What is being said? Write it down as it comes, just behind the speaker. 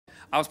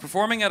I was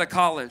performing at a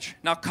college.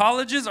 Now,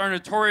 colleges are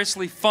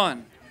notoriously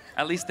fun.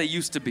 At least they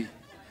used to be.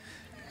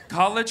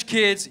 College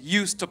kids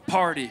used to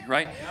party,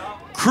 right?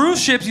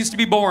 Cruise ships used to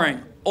be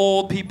boring.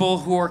 Old people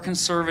who are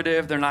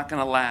conservative, they're not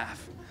gonna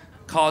laugh.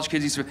 College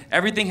kids used to,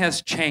 everything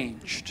has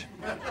changed.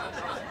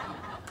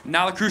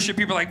 Now the cruise ship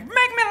people are like, make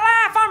me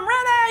laugh, I'm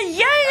ready,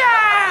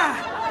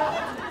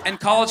 yeah! And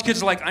college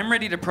kids are like, I'm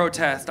ready to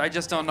protest, I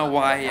just don't know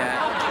why yet.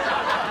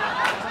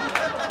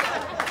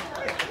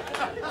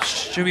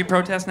 Should we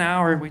protest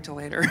now or wait till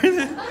later?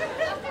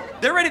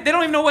 They're ready, they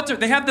don't even know what to,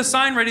 they have the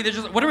sign ready, they're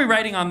just, what are we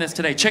writing on this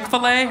today?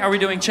 Chick-fil-A? Are we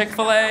doing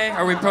Chick-fil-A?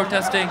 Are we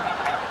protesting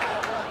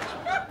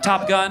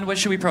Top Gun? What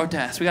should we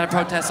protest? We gotta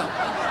protest something.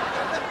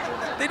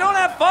 They don't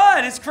have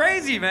fun, it's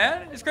crazy,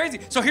 man, it's crazy.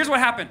 So here's what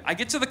happened. I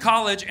get to the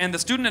college and the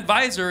student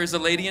advisor is the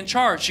lady in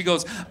charge. She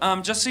goes,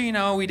 just so you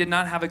know, we did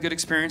not have a good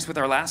experience with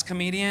our last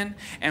comedian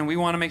and we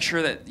wanna make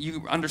sure that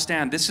you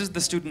understand this is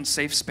the student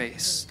safe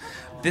space.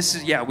 This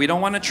is, yeah, we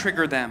don't want to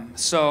trigger them.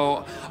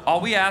 So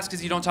all we ask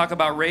is you don't talk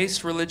about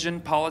race,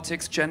 religion,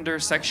 politics, gender,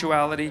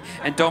 sexuality,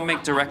 and don't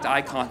make direct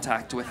eye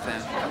contact with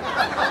them.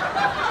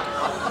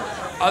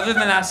 Other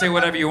than that, say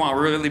whatever you want.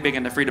 We're really big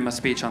into freedom of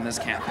speech on this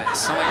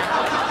campus. I'm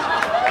like,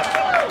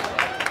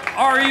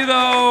 are you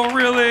though?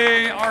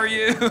 Really? Are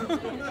you?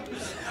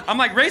 I'm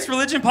like, race,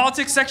 religion,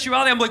 politics,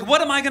 sexuality. I'm like,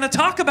 what am I going to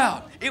talk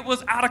about? It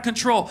was out of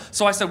control.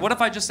 So I said, what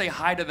if I just say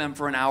hi to them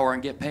for an hour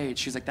and get paid?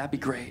 She's like, that'd be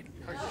great.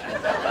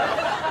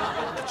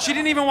 She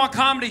didn't even want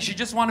comedy, she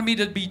just wanted me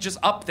to be just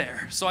up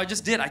there. So I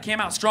just did, I came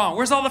out strong.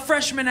 Where's all the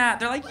freshmen at?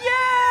 They're like,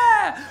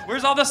 yeah!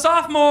 Where's all the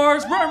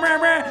sophomores?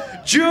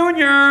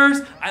 Juniors!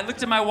 I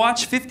looked at my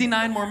watch,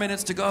 59 more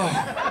minutes to go.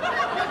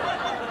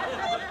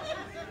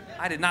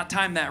 I did not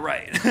time that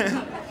right.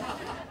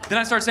 Then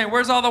I started saying,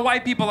 where's all the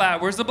white people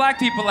at? Where's the black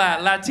people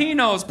at?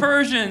 Latinos,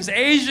 Persians,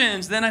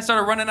 Asians. Then I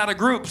started running out of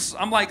groups.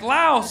 I'm like,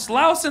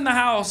 Laos in the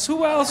house,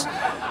 who else?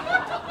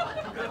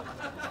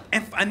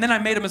 And then I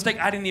made a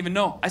mistake I didn't even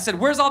know. I said,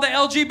 where's all the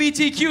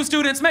LGBTQ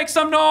students? Make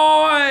some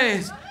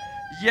noise!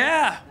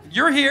 Yeah,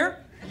 you're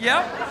here.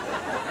 Yep.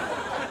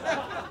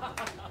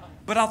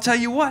 But I'll tell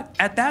you what,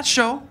 at that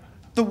show,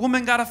 the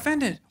woman got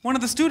offended. One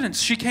of the students,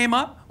 she came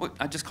up. Wait,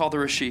 I just called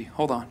her a she.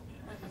 Hold on.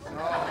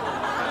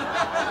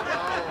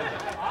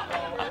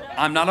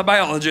 I'm not a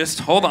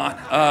biologist. Hold on.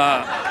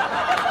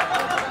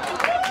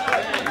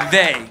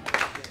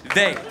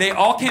 They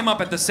all came up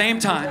at the same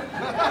time.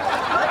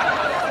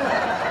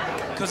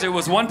 Because it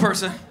was one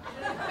person.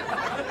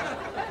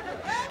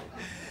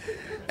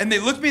 And they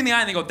looked me in the eye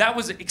and they go, that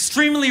was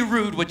extremely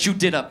rude what you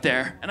did up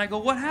there. And I go,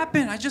 what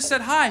happened? I just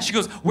said hi. She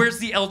goes, where's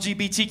the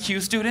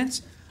LGBTQ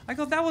students? I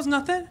go, that was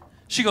nothing.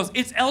 She goes,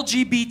 it's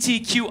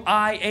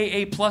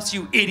LGBTQiAA+,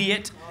 you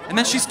idiot. And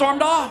then she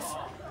stormed off.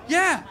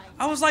 Yeah.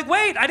 I was like,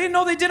 wait, I didn't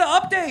know they did an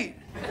update.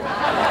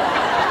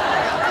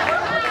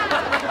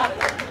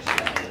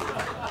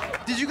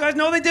 Did you guys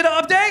know they did an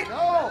update?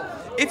 No.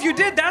 If you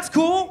did, that's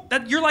cool.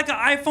 You're like an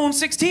iPhone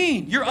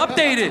 16. You're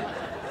updated.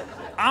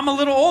 I'm a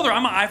little older.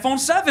 I'm an iPhone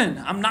 7.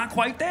 I'm not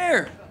quite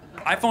there.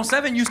 iPhone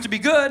 7 used to be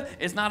good.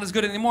 It's not as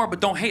good anymore, but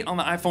don't hate on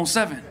the iPhone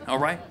 7, all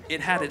right?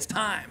 It had its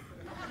time.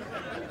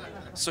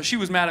 So she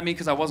was mad at me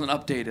because I wasn't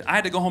updated. I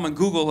had to go home and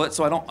Google it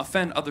so I don't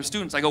offend other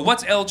students. I go,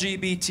 what's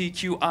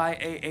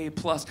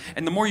LGBTQiAA+?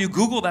 And the more you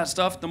Google that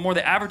stuff, the more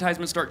the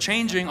advertisements start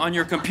changing on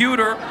your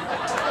computer.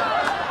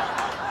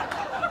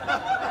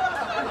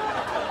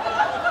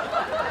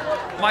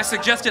 My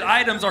suggested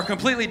items are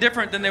completely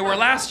different than they were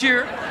last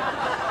year.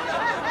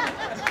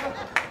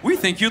 We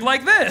think you'd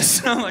like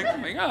this. I'm like, oh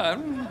my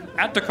God,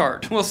 add to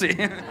cart. We'll see.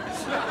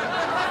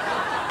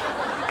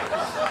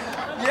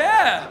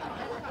 Yeah.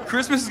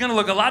 Christmas is gonna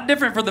look a lot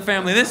different for the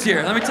family this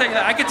year. Let me tell you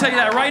that. I can tell you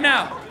that right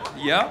now.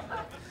 Yep.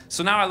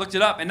 So now I looked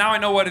it up, and now I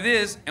know what it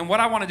is, and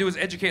what I want to do is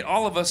educate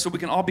all of us so we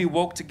can all be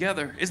woke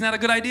together. Isn't that a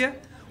good idea?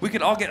 We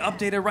could all get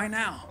updated right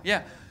now.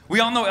 Yeah.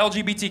 We all know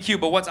LGBTQ,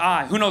 but what's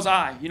I? Who knows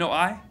I? You know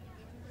I?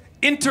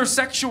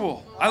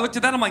 Intersexual. I looked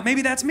at that, I'm like,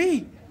 maybe that's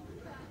me.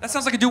 That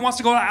sounds like a dude wants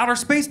to go to outer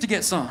space to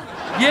get some.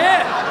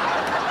 Yeah.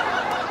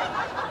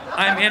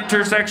 I'm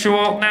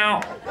intersexual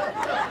now.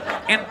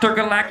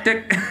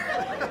 Intergalactic.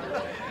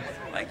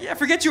 Like, yeah,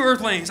 forget you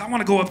Earthlings. I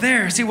want to go up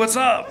there, see what's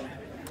up.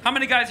 How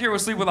many guys here would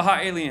sleep with a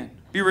hot alien?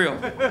 Be real. You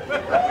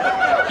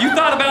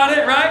thought about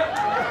it,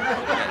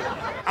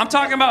 right? I'm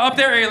talking about up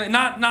there alien,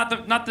 not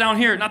down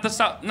here, not the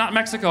South, not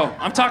Mexico.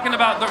 I'm talking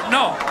about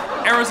no,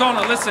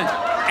 Arizona. Listen,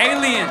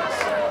 aliens.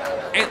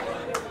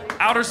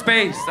 Outer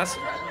space, that's...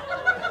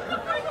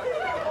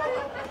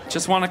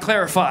 Just want to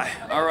clarify,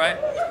 all right?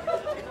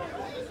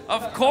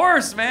 Of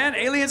course, man,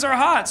 aliens are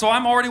hot, so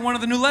I'm already one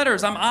of the new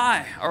letters. I'm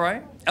I, all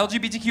right?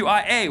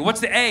 LGBTQIA, what's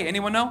the A,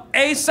 anyone know?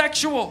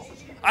 Asexual.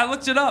 I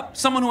looked it up,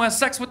 someone who has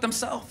sex with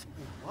themselves.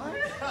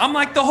 I'm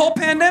like, the whole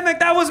pandemic,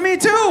 that was me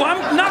too.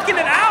 I'm knocking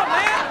it out,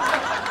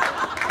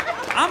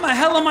 man. I'm a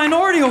hella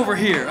minority over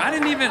here. I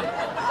didn't even...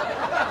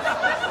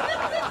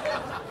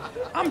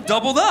 I'm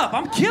doubled up,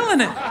 I'm killing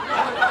it.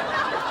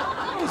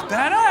 That was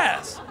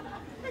badass.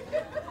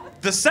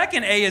 The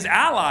second A is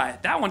ally.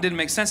 That one didn't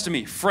make sense to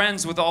me.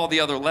 Friends with all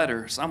the other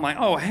letters. I'm like,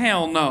 oh,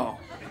 hell no.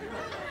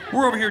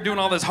 We're over here doing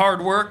all this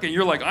hard work, and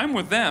you're like, I'm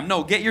with them.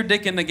 No, get your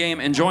dick in the game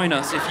and join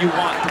us if you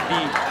want to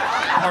be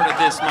part of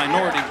this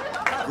minority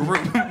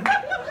group.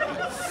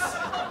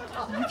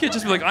 You can't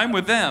just be like, I'm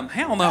with them.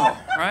 Hell no,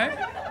 right?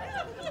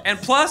 And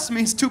plus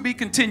means to be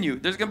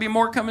continued. There's gonna be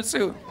more coming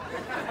soon.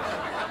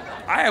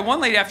 I had one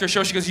lady after a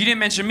show, she goes, you didn't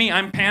mention me,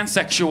 I'm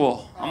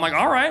pansexual. I'm like,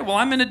 all right, well,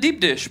 I'm in a deep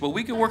dish, but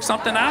we can work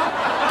something out.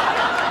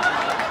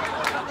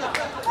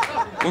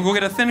 We'll go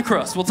get a thin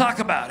crust, we'll talk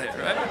about it,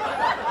 right?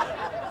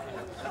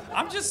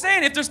 I'm just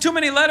saying, if there's too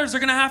many letters,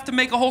 they're gonna have to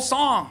make a whole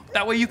song.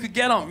 That way you could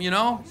get them, you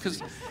know?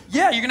 Because,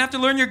 yeah, you're gonna have to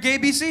learn your gay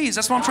BCs,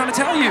 that's what I'm trying to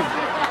tell you.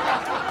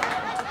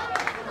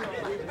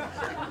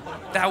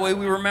 That way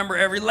we remember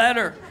every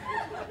letter.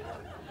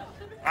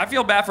 I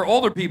feel bad for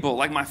older people,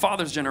 like my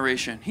father's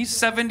generation. He's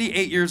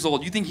 78 years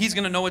old. You think he's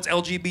gonna know it's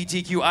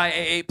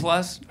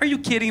LGBTQiAA+? Are you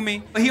kidding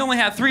me? But he only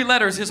had 3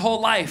 letters his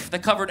whole life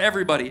that covered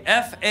everybody.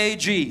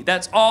 F-A-G.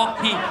 That's all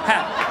he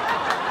had.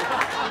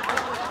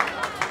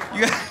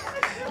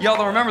 Y'all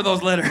don't remember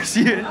those letters.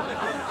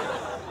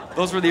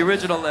 Those were the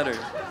original letters.